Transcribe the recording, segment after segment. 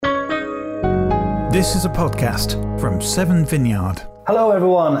This is a podcast from Seven Vineyard. Hello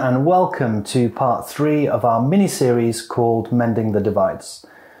everyone and welcome to part 3 of our mini-series called Mending the Divides,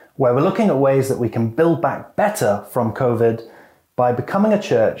 where we're looking at ways that we can build back better from COVID by becoming a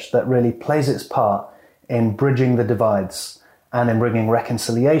church that really plays its part in bridging the divides and in bringing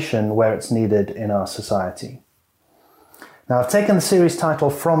reconciliation where it's needed in our society. Now, I've taken the series title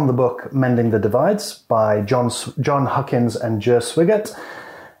from the book Mending the Divides by John Huckins and Jer Swigert,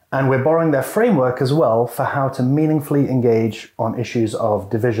 and we're borrowing their framework as well for how to meaningfully engage on issues of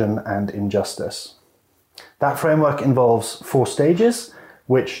division and injustice. That framework involves 4 stages,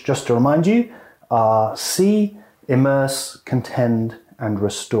 which, just to remind you, are see, immerse, contend, and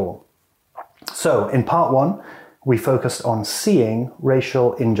restore. So, in part 1, we focused on seeing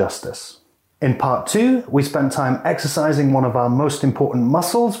racial injustice. In part 2, we spent time exercising one of our most important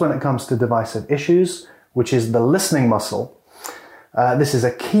muscles when it comes to divisive issues, which is the listening muscle. This is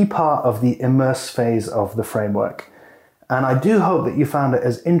a key part of the immerse phase of the framework. And I do hope that you found it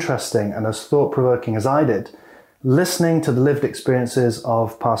as interesting and as thought-provoking as I did, listening to the lived experiences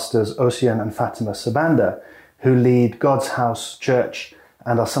of Pastors Ocean and Fatima Sabanda, who lead God's House Church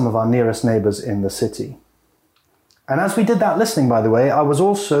and are some of our nearest neighbours in the city. And as we did that listening, by the way, I was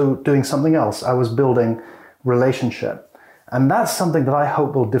also doing something else. I was building relationship. And that's something that I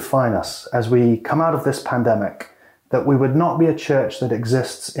hope will define us as we come out of this pandemic, that we would not be a church that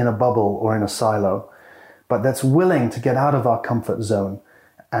exists in a bubble or in a silo, but that's willing to get out of our comfort zone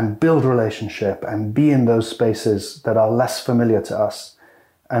and build relationship and be in those spaces that are less familiar to us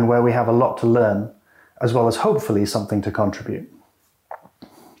and where we have a lot to learn, as well as hopefully something to contribute.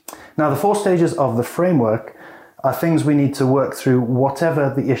 Now, the 4 stages of the framework are things we need to work through whatever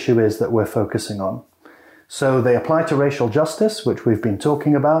the issue is that we're focusing on. So they apply to racial justice, which we've been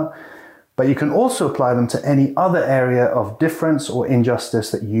talking about, but you can also apply them to any other area of difference or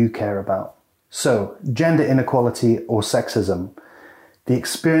injustice that you care about. So, gender inequality or sexism, the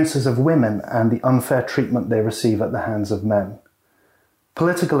experiences of women and the unfair treatment they receive at the hands of men.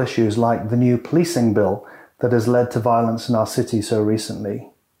 Political issues like the new policing bill that has led to violence in our city so recently.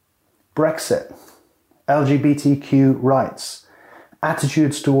 Brexit, LGBTQ rights,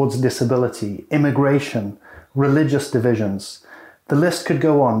 attitudes towards disability, immigration, religious divisions. The list could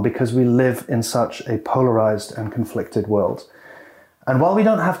go on because we live in such a polarized and conflicted world. And while we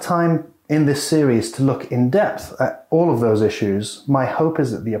don't have time in this series to look in depth at all of those issues, my hope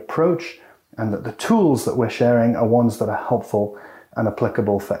is that the approach and that the tools that we're sharing are ones that are helpful and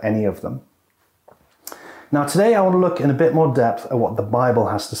applicable for any of them. Now, today I want to look in a bit more depth at what the Bible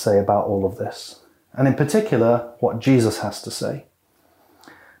has to say about all of this, and in particular, what Jesus has to say.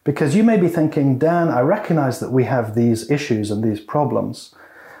 Because you may be thinking, Dan, I recognize that we have these issues and these problems,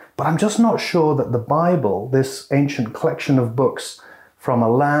 but I'm just not sure that the Bible, this ancient collection of books from a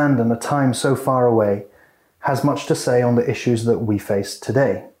land and a time so far away, has much to say on the issues that we face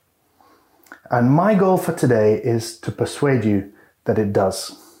today. And my goal for today is to persuade you that it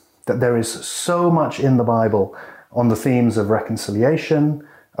does, that there is so much in the Bible on the themes of reconciliation,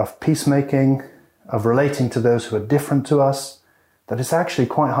 of peacemaking, of relating to those who are different to us, that it's actually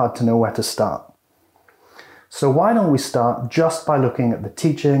quite hard to know where to start. So why don't we start just by looking at the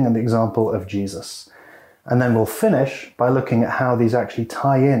teaching and the example of Jesus? And then we'll finish by looking at how these actually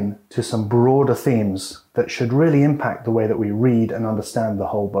tie in to some broader themes that should really impact the way that we read and understand the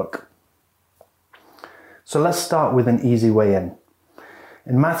whole book. So let's start with an easy way in.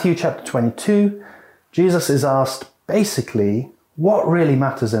 In Matthew chapter 22, Jesus is asked basically what really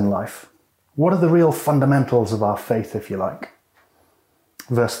matters in life. What are the real fundamentals of our faith, if you like?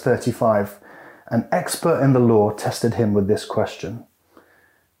 Verse 35, an expert in the law tested him with this question.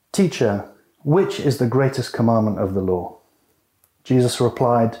 Teacher, which is the greatest commandment of the law? Jesus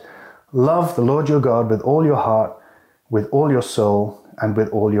replied, love the Lord your God with all your heart, with all your soul, and with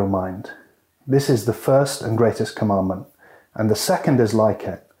all your mind. This is the first and greatest commandment, and the second is like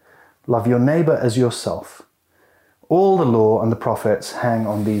it. Love your neighbor as yourself. All the law and the prophets hang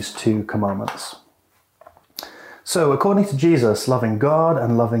on these 2 commandments. So according to Jesus, loving God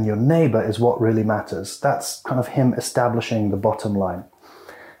and loving your neighbor is what really matters. That's kind of him establishing the bottom line.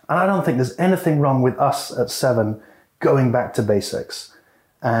 And I don't think there's anything wrong with us at Seven going back to basics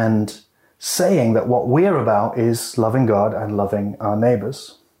and saying that what we're about is loving God and loving our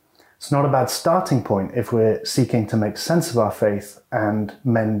neighbors. It's not a bad starting point if we're seeking to make sense of our faith and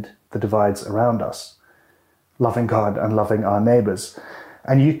mend the divides around us. Loving God and loving our neighbors.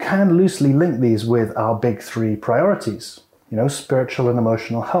 And you can loosely link these with our big 3 priorities. Spiritual and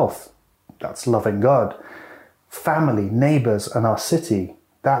emotional health. That's loving God. Family, neighbors, and our city.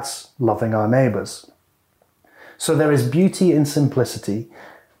 That's loving our neighbors. So there is beauty in simplicity,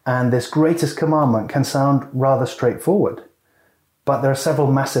 And this greatest commandment can sound rather straightforward. But there are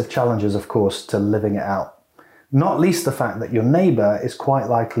several massive challenges, of course, to living it out. Not least the fact that your neighbor is quite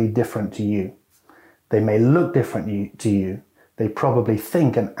likely different to you. They may look different to you. They probably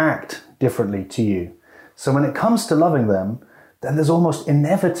think and act differently to you. So when it comes to loving them, then there's almost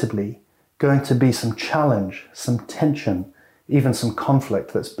inevitably going to be some challenge, some tension, even some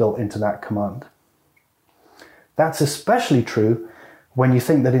conflict that's built into that command. That's especially true when you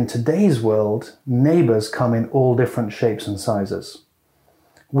think that in today's world, neighbors come in all different shapes and sizes.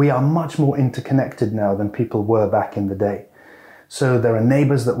 We are much more interconnected now than people were back in the day. So there are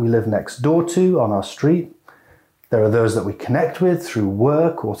neighbors that we live next door to on our street. There are those that we connect with through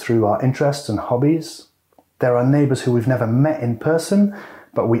work or through our interests and hobbies. There are neighbors who we've never met in person,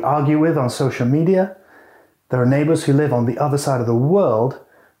 but we argue with on social media. There are neighbors who live on the other side of the world,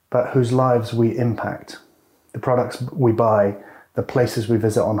 but whose lives we impact. The products we buy, the places we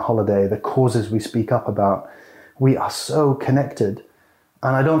visit on holiday, the causes we speak up about. We are so connected.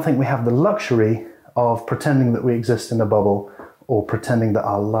 And I don't think we have the luxury of pretending that we exist in a bubble or pretending that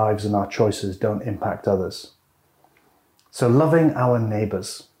our lives and our choices don't impact others. So loving our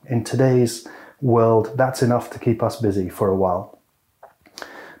neighbors. In today's world, that's enough to keep us busy for a while.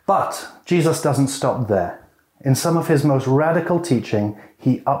 But Jesus doesn't stop there. In some of his most radical teaching,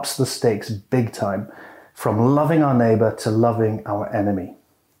 he ups the stakes big time, from loving our neighbor to loving our enemy.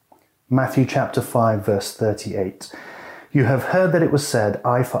 Matthew chapter 5, verse 38. You have heard that it was said,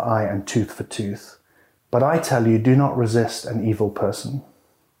 eye for eye and tooth for tooth. But I tell you, do not resist an evil person.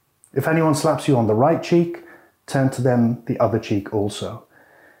 If anyone slaps you on the right cheek, turn to them the other cheek also.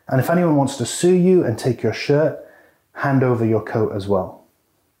 And if anyone wants to sue you and take your shirt, hand over your coat as well.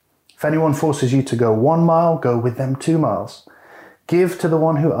 If anyone forces you to go 1 mile, go with them 2 miles. Give to the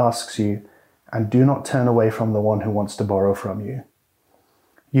one who asks you, and do not turn away from the one who wants to borrow from you.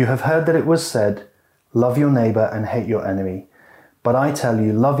 You have heard that it was said, love your neighbor and hate your enemy. But I tell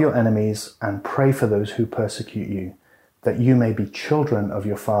you, love your enemies and pray for those who persecute you, that you may be children of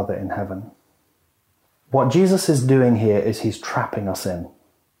your Father in heaven. What Jesus is doing here is he's trapping us in.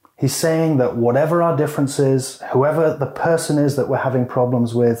 He's saying that whatever our differences, whoever the person is that we're having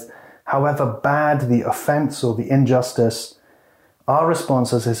problems with, however bad the offense or the injustice, our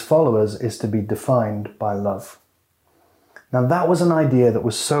response as his followers is to be defined by love. Now that was an idea that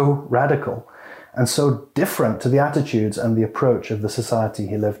was so radical and so different to the attitudes and the approach of the society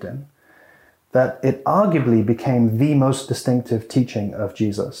he lived in, that it arguably became the most distinctive teaching of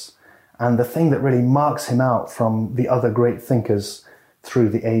Jesus and the thing that really marks him out from the other great thinkers through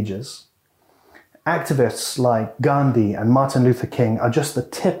the ages. Activists like Gandhi and Martin Luther King are just the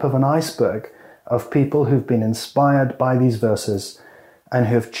tip of an iceberg of people who've been inspired by these verses and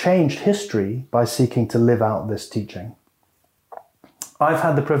who have changed history by seeking to live out this teaching. I've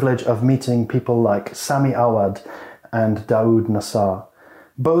had the privilege of meeting people like Sami Awad and Dawood Nassar,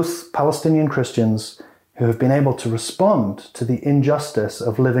 both Palestinian Christians who have been able to respond to the injustice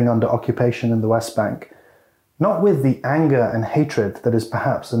of living under occupation in the West Bank, not with the anger and hatred that is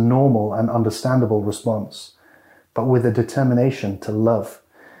perhaps a normal and understandable response, but with a determination to love,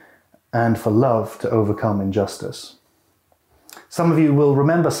 and for love to overcome injustice. Some of you will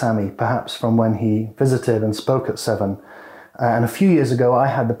remember Sami perhaps from when he visited and spoke at Seven. And a few years ago, I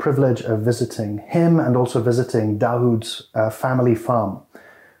had the privilege of visiting him and also visiting Dawood's family farm,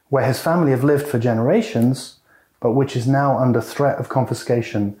 where his family have lived for generations, but which is now under threat of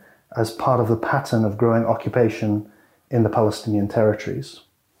confiscation as part of the pattern of growing occupation in the Palestinian territories.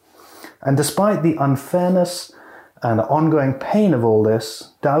 And despite the unfairness and ongoing pain of all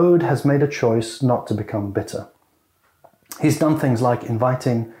this, Dawood has made a choice not to become bitter. He's done things like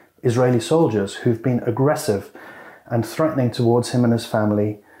inviting Israeli soldiers who've been aggressive and threatening towards him and his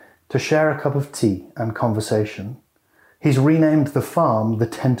family to share a cup of tea and conversation. He's renamed the farm the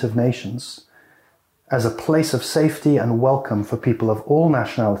Tent of Nations as a place of safety and welcome for people of all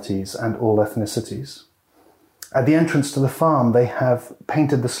nationalities and all ethnicities. At the entrance to the farm, they have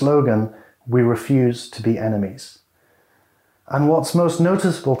painted the slogan, "We refuse to be enemies." And what's most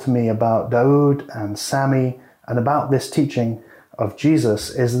noticeable to me about Dawood and Sami and about this teaching of Jesus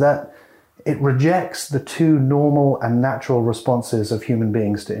is that it rejects the two normal and natural responses of human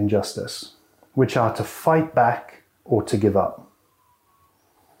beings to injustice, which are to fight back or to give up.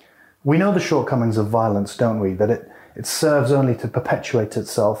 We know the shortcomings of violence, don't we? That it serves only to perpetuate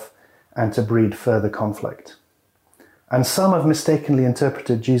itself and to breed further conflict. And some have mistakenly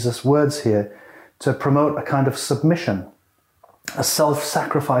interpreted Jesus' words here to promote a kind of submission, a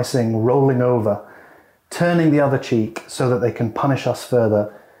self-sacrificing rolling over, turning the other cheek so that they can punish us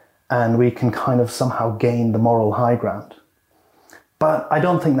further and we can kind of somehow gain the moral high ground. But I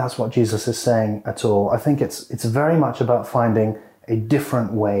don't think that's what Jesus is saying at all. I think it's very much about finding a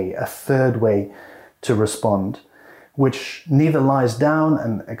different way, a third way to respond, which neither lies down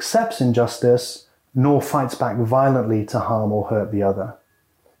and accepts injustice, nor fights back violently to harm or hurt the other.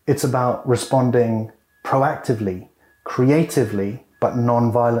 It's about responding proactively, creatively, but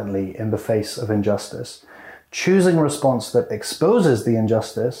non-violently in the face of injustice, choosing a response that exposes the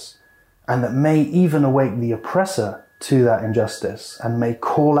injustice and that may even awake the oppressor to that injustice and may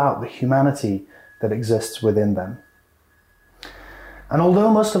call out the humanity that exists within them. And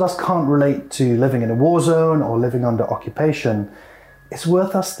although most of us can't relate to living in a war zone or living under occupation, it's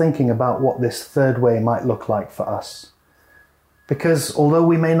worth us thinking about what this third way might look like for us. Because although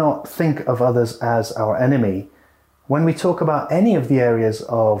we may not think of others as our enemy, when we talk about any of the areas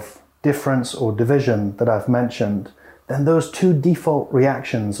of difference or division that I've mentioned, then those two default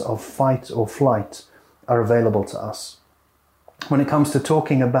reactions of fight or flight are available to us. When it comes to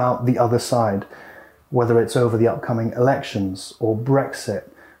talking about the other side, whether it's over the upcoming elections or Brexit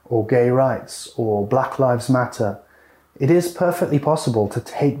or gay rights or Black Lives Matter, it is perfectly possible to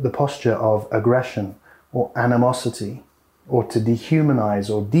take the posture of aggression or animosity or to dehumanize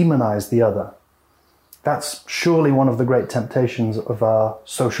or demonize the other. That's surely one of the great temptations of our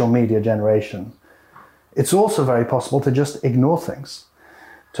social media generation. It's also very possible to just ignore things,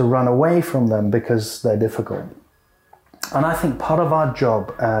 to run away from them because they're difficult. And I think part of our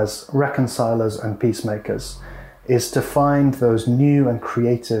job as reconcilers and peacemakers is to find those new and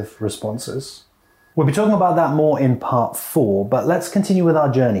creative responses. We'll be talking about that more in part 4, but let's continue with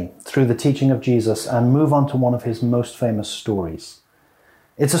our journey through the teaching of Jesus and move on to one of his most famous stories.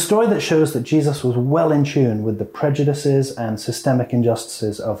 It's a story that shows that Jesus was well in tune with the prejudices and systemic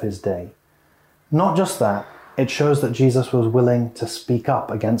injustices of his day. Not just that, it shows that Jesus was willing to speak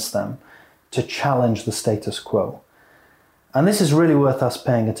up against them, to challenge the status quo. And this is really worth us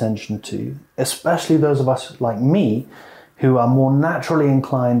paying attention to, especially those of us like me who are more naturally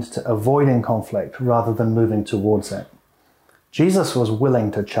inclined to avoiding conflict rather than moving towards it. Jesus was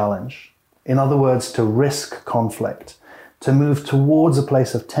willing to challenge. In other words, to risk conflict, to move towards a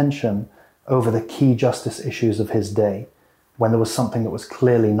place of tension over the key justice issues of his day, when there was something that was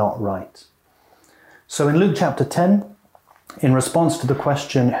clearly not right. So in Luke chapter 10, in response to the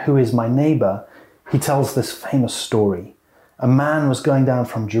question, "Who is my neighbor?" he tells this famous story. A man was going down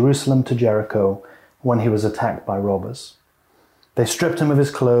from Jerusalem to Jericho when he was attacked by robbers. They stripped him of his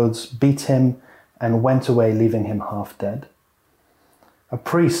clothes, beat him, and went away, leaving him half dead. A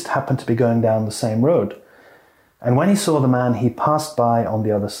priest happened to be going down the same road, and when he saw the man, he passed by on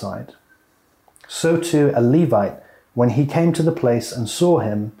the other side. So too a Levite, when he came to the place and saw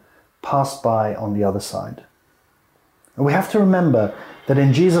him, passed by on the other side. And we have to remember that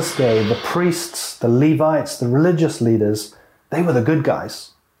in Jesus' day, the priests, the Levites, the religious leaders, they were the good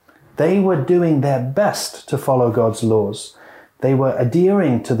guys. They were doing their best to follow God's laws. They were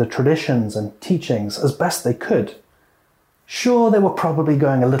adhering to the traditions and teachings as best they could. Sure, they were probably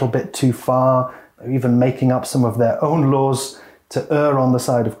going a little bit too far, even making up some of their own laws to err on the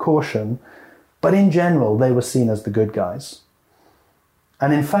side of caution, but in general, they were seen as the good guys.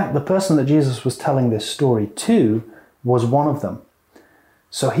 And in fact, the person that Jesus was telling this story to was one of them.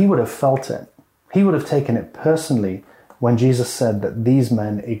 So he would have felt it. He would have taken it personally when Jesus said that these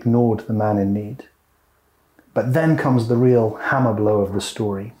men ignored the man in need. But then comes the real hammer blow of the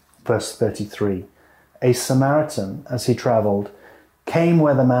story. Verse 33. A Samaritan, as he traveled, came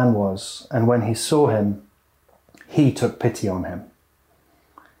where the man was, and when he saw him, he took pity on him.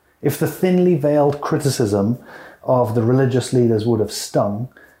 If the thinly veiled criticism of the religious leaders would have stung,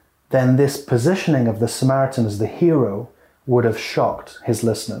 then this positioning of the Samaritan as the hero would have shocked his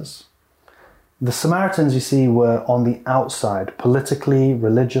listeners. The Samaritans, you see, were on the outside, politically,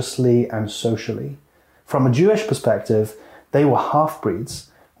 religiously, and socially. From a Jewish perspective, they were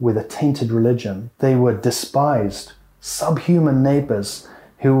half-breeds with a tainted religion. They were despised, subhuman neighbors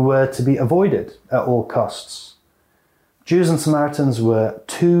who were to be avoided at all costs. Jews and Samaritans were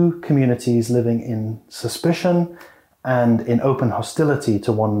two communities living in suspicion and in open hostility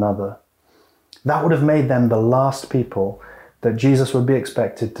to one another. That would have made them the last people that Jesus would be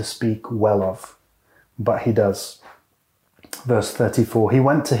expected to speak well of. But he does. Verse 34, he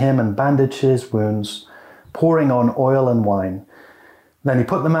went to him and bandaged his wounds, pouring on oil and wine. Then he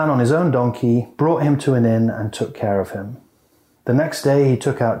put the man on his own donkey, brought him to an inn, and took care of him. The next day he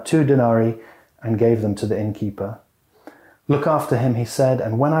took out 2 denarii and gave them to the innkeeper. Look after him, he said,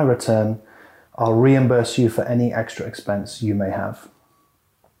 and when I return, I'll reimburse you for any extra expense you may have.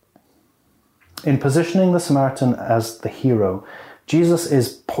 In positioning the Samaritan as the hero, Jesus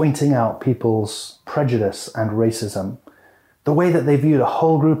is pointing out people's prejudice and racism, the way that they viewed a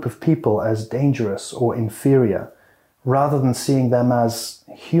whole group of people as dangerous or inferior, rather than seeing them as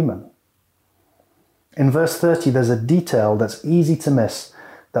human. In verse 30, there's a detail that's easy to miss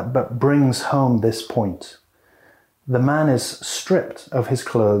that brings home this point. The man is stripped of his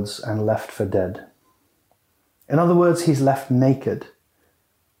clothes and left for dead. In other words, he's left naked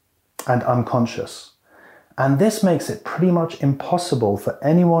and unconscious. And this makes it pretty much impossible for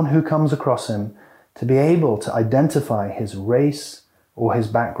anyone who comes across him to be able to identify his race or his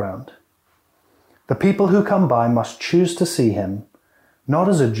background. The people who come by must choose to see him, not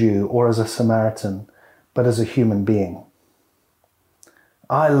as a Jew or as a Samaritan, but as a human being.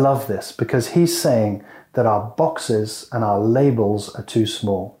 I love this because he's saying that our boxes and our labels are too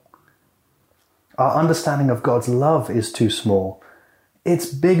small. Our understanding of God's love is too small. It's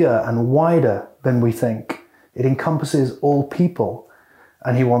bigger and wider than we think. It encompasses all people,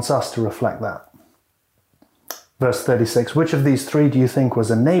 and he wants us to reflect that. Verse 36, which of these three do you think was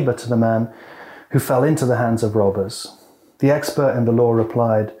a neighbor to the man who fell into the hands of robbers? The expert in the law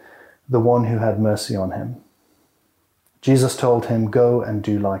replied, the one who had mercy on him. Jesus told him, go and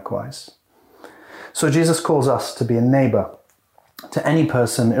do likewise. So Jesus calls us to be a neighbor to any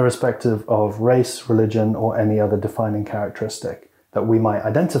person, irrespective of race, religion, or any other defining characteristic that we might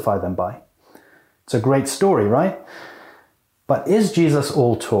identify them by. It's a great story, right? But is Jesus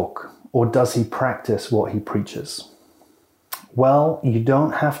all talk, or does he practice what he preaches? Well, you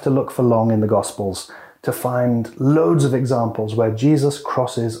don't have to look for long in the Gospels to find loads of examples where Jesus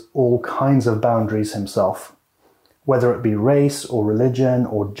crosses all kinds of boundaries himself. Whether it be race or religion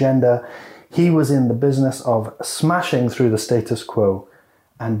or gender, he was in the business of smashing through the status quo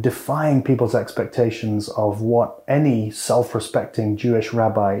and defying people's expectations of what any self-respecting Jewish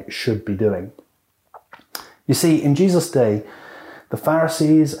rabbi should be doing. You see, in Jesus' day, the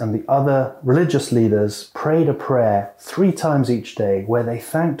Pharisees and the other religious leaders prayed a prayer 3 times each day where they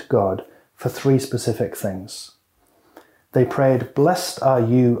thanked God for 3 specific things. They prayed, blessed are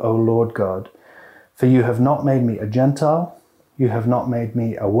you, O Lord God, for you have not made me a Gentile, you have not made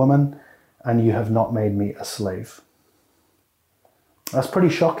me a woman, and you have not made me a slave. That's pretty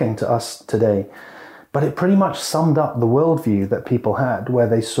shocking to us today, but it pretty much summed up the worldview that people had, where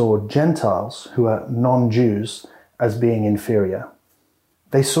they saw Gentiles, who are non-Jews, as being inferior.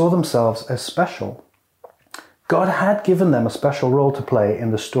 They saw themselves as special. God had given them a special role to play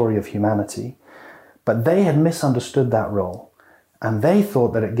in the story of humanity, but they had misunderstood that role, and they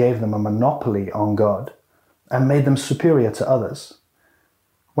thought that it gave them a monopoly on God and made them superior to others,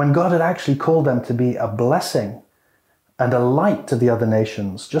 when God had actually called them to be a blessing and a light to the other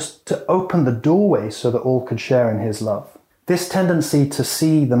nations, just to open the doorway so that all could share in his love. This tendency to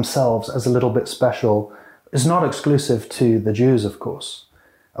see themselves as a little bit special is not exclusive to the Jews, of course.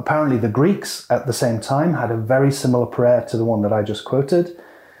 Apparently the Greeks at the same time had a very similar prayer to the one that I just quoted.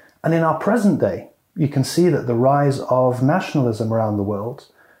 And in our present day, you can see that the rise of nationalism around the world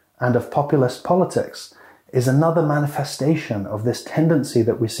and of populist politics is another manifestation of this tendency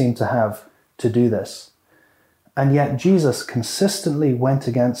that we seem to have to do this. And yet Jesus consistently went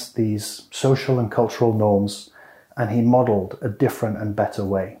against these social and cultural norms, and he modeled a different and better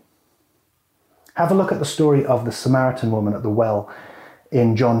way. Have a look at the story of the Samaritan woman at the well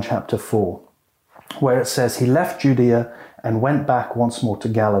in John chapter 4, where it says he left Judea and went back once more to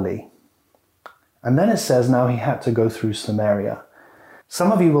Galilee. And then it says now he had to go through Samaria.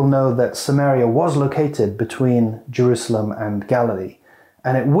 Some of you will know that Samaria was located between Jerusalem and Galilee,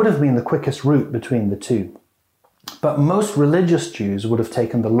 and it would have been the quickest route between the two. But most religious Jews would have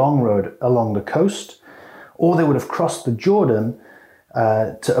taken the long road along the coast, or they would have crossed the Jordan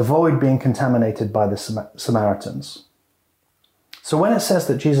to avoid being contaminated by the Samaritans. So when it says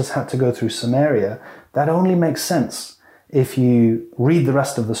that Jesus had to go through Samaria, that only makes sense if you read the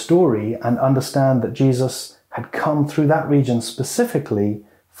rest of the story and understand that Jesus had come through that region specifically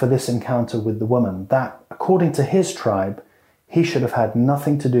for this encounter with the woman, that, according to his tribe, he should have had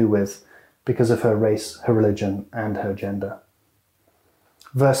nothing to do with because of her race, her religion, and her gender.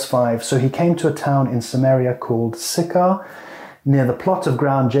 Verse 5, so he came to a town in Samaria called Sychar, near the plot of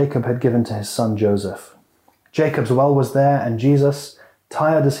ground Jacob had given to his son Joseph. Jacob's well was there, and Jesus,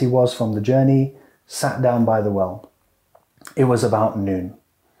 tired as he was from the journey, sat down by the well. It was about noon.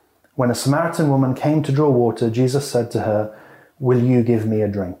 When a Samaritan woman came to draw water, Jesus said to her, will you give me a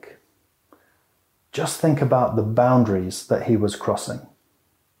drink? Just think about the boundaries that he was crossing.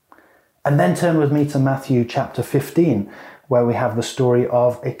 And then turn with me to Matthew chapter 15, where we have the story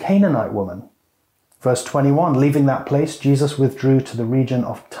of a Canaanite woman. Verse 21, leaving that place, Jesus withdrew to the region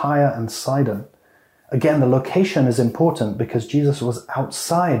of Tyre and Sidon. Again, the location is important because Jesus was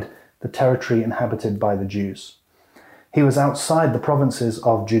outside the territory inhabited by the Jews. He was outside the provinces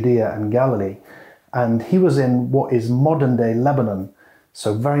of Judea and Galilee, and he was in what is modern-day Lebanon,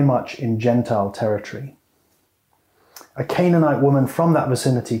 so very much in Gentile territory. A Canaanite woman from that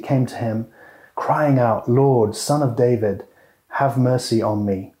vicinity came to him, crying out, "Lord, Son of David, have mercy on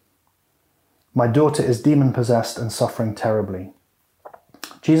me. My daughter is demon-possessed and suffering terribly."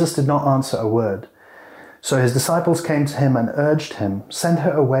 Jesus did not answer a word. So his disciples came to him and urged him, "Send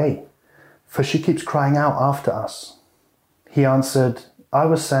her away, for she keeps crying out after us." He answered, "I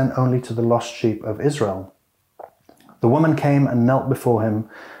was sent only to the lost sheep of Israel." The woman came and knelt before him.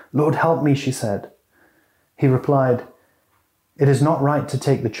 "Lord, help me," she said. He replied, "It is not right to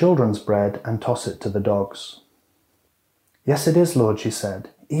take the children's bread and toss it to the dogs." "Yes, it is, Lord," she said.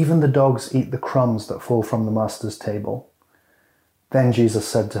 "Even the dogs eat the crumbs that fall from the master's table." Then Jesus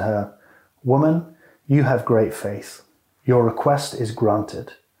said to her, "Woman, you have great faith. Your request is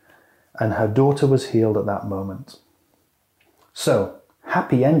granted." And her daughter was healed at that moment. So,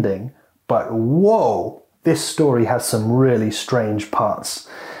 happy ending, but whoa, this story has some really strange parts.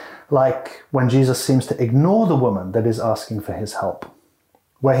 Like when Jesus seems to ignore the woman that is asking for his help,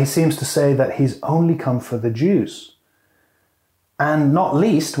 where he seems to say that he's only come for the Jews. And not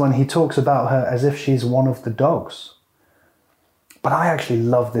least when he talks about her as if she's one of the dogs. But I actually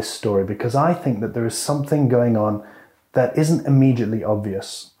love this story because I think that there is something going on that isn't immediately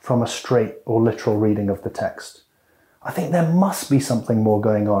obvious from a straight or literal reading of the text. I think there must be something more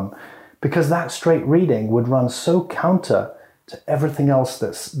going on because that straight reading would run so counter to everything else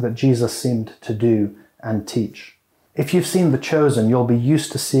that Jesus seemed to do and teach. If you've seen The Chosen, you'll be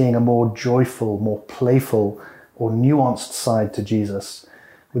used to seeing a more joyful, more playful, or nuanced side to Jesus,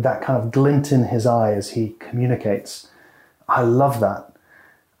 with that kind of glint in his eye as he communicates. I love that.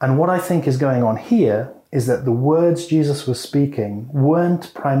 And what I think is going on here is that the words Jesus was speaking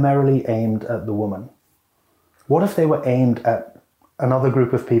weren't primarily aimed at the woman. What if they were aimed at another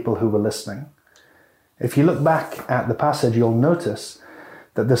group of people who were listening? If you look back at the passage, you'll notice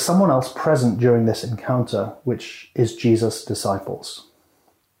that there's someone else present during this encounter, which is Jesus' disciples.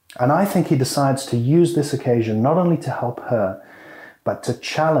 And I think he decides to use this occasion not only to help her, but to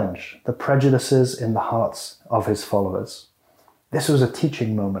challenge the prejudices in the hearts of his followers. This was a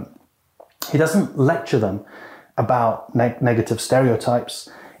teaching moment. He doesn't lecture them about negative stereotypes.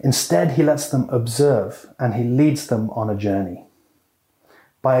 Instead, he lets them observe and he leads them on a journey.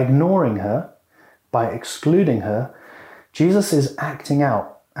 By ignoring her, by excluding her, Jesus is acting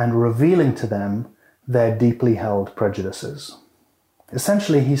out and revealing to them their deeply held prejudices.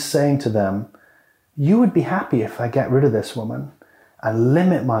 Essentially, he's saying to them, "You would be happy if I get rid of this woman and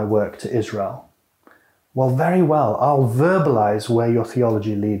limit my work to Israel. Well, very well, I'll verbalize where your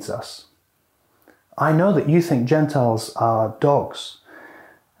theology leads us. I know that you think Gentiles are dogs,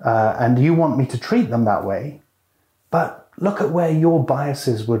 and you want me to treat them that way, but look at where your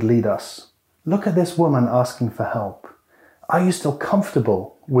biases would lead us. Look at this woman asking for help. Are you still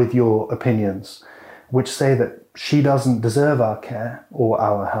comfortable with your opinions, which say that she doesn't deserve our care or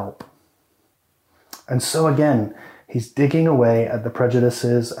our help?" And so again, he's digging away at the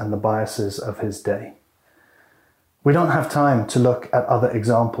prejudices and the biases of his day. We don't have time to look at other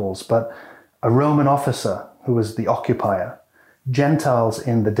examples, but a Roman officer who was the occupier, Gentiles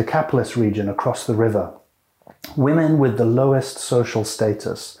in the Decapolis region across the river, women with the lowest social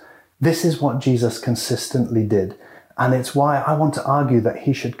status. This is what Jesus consistently did. And it's why I want to argue that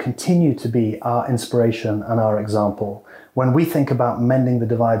he should continue to be our inspiration and our example when we think about mending the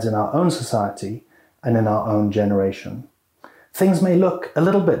divides in our own society and in our own generation. Things may look a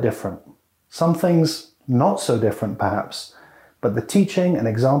little bit different. Some things not so different perhaps, but the teaching and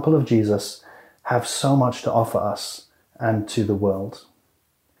example of Jesus have so much to offer us and to the world.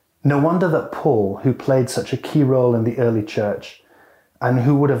 No wonder that Paul, who played such a key role in the early church and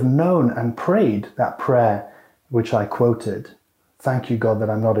who would have known and prayed that prayer which I quoted, "Thank you, God, that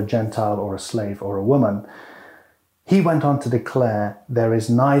I'm not a Gentile or a slave or a woman," he went on to declare, "There is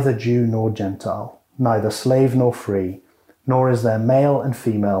neither Jew nor Gentile, neither slave nor free, nor is there male and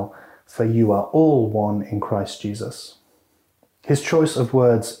female, for you are all one in Christ Jesus." His choice of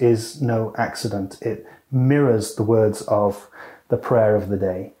words is no accident. It mirrors the words of the prayer of the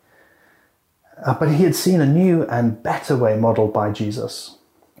day. But he had seen a new and better way modeled by Jesus.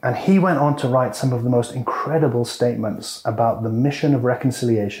 And he went on to write some of the most incredible statements about the mission of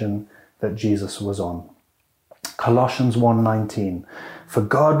reconciliation that Jesus was on. Colossians 1:19, "For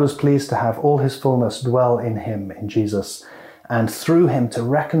God was pleased to have all his fullness dwell in him, in Jesus, and through him to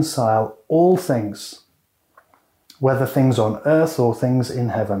reconcile all things, whether things on earth or things in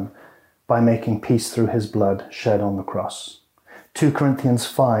heaven, by making peace through his blood shed on the cross." 2 Corinthians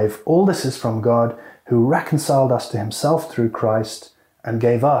 5, "All this is from God, who reconciled us to himself through Christ and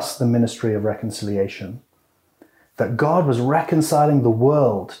gave us the ministry of reconciliation. That God was reconciling the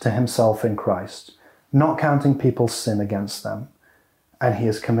world to himself in Christ, not counting people's sin against them, and he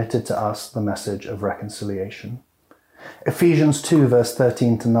has committed to us the message of reconciliation. Ephesians 2 verse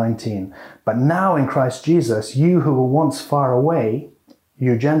 13 to 19. But now in Christ Jesus, you who were once far away,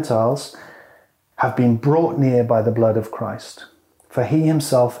 you Gentiles, have been brought near by the blood of Christ. For he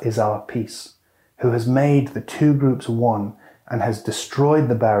himself is our peace, who has made the two groups one and has destroyed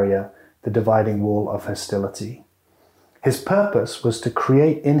the barrier, the dividing wall of hostility. His purpose was to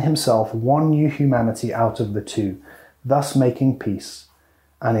create in himself one new humanity out of the two, thus making peace,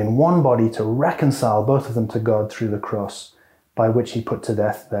 and in one body to reconcile both of them to God through the cross, by which he put to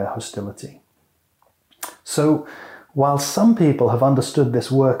death their hostility. So, while some people have understood this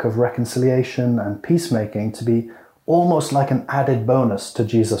work of reconciliation and peacemaking to be almost like an added bonus to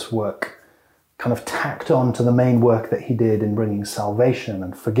Jesus' work, kind of tacked on to the main work that he did in bringing salvation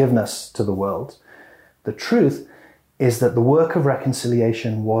and forgiveness to the world, the truth is that the work of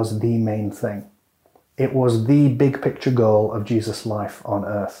reconciliation was the main thing. It was the big picture goal of Jesus' life on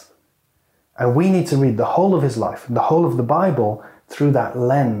earth. And we need to read the whole of his life, the whole of the Bible, through that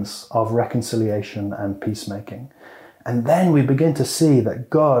lens of reconciliation and peacemaking. And then we begin to see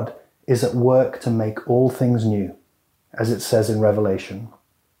that God is at work to make all things new, as it says in Revelation.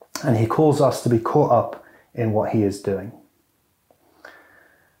 And he calls us to be caught up in what he is doing.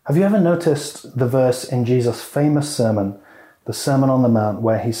 Have you ever noticed the verse in Jesus' famous sermon, the Sermon on the Mount,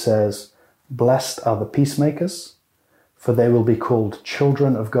 where he says, "Blessed are the peacemakers, for they will be called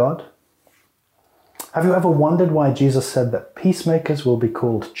children of God"? Have you ever wondered why Jesus said that peacemakers will be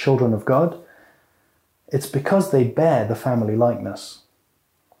called children of God? It's because they bear the family likeness.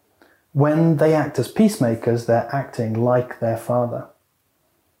 When they act as peacemakers, they're acting like their Father.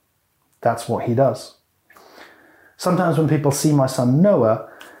 That's what he does. Sometimes when people see my son Noah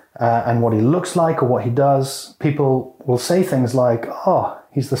and what he looks like or what he does, people will say things like, "Oh,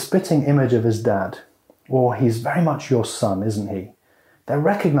 he's the spitting image of his dad," or "He's very much your son, isn't he?" They're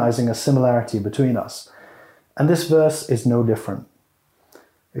recognizing a similarity between us. And this verse is no different.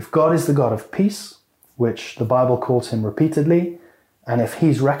 If God is the God of peace, which the Bible calls him repeatedly, and if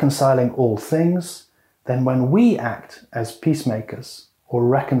he's reconciling all things, then when we act as peacemakers or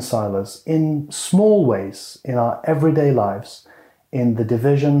reconcilers in small ways in our everyday lives, in the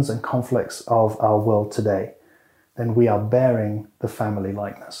divisions and conflicts of our world today, then we are bearing the family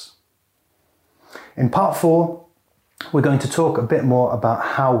likeness. In part 4, we're going to talk a bit more about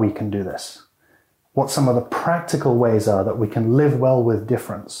how we can do this, what some of the practical ways are that we can live well with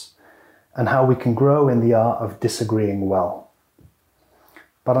difference, and how we can grow in the art of disagreeing well.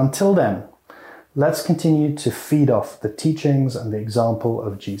 But until then, let's continue to feed off the teachings and the example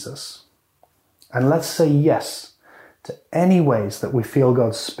of Jesus. And let's say yes to any ways that we feel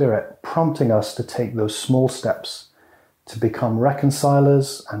God's Spirit prompting us to take those small steps to become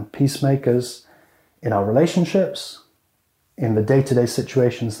reconcilers and peacemakers in our relationships, in the day-to-day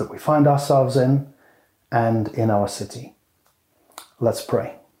situations that we find ourselves in, and in our city. Let's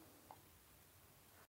pray.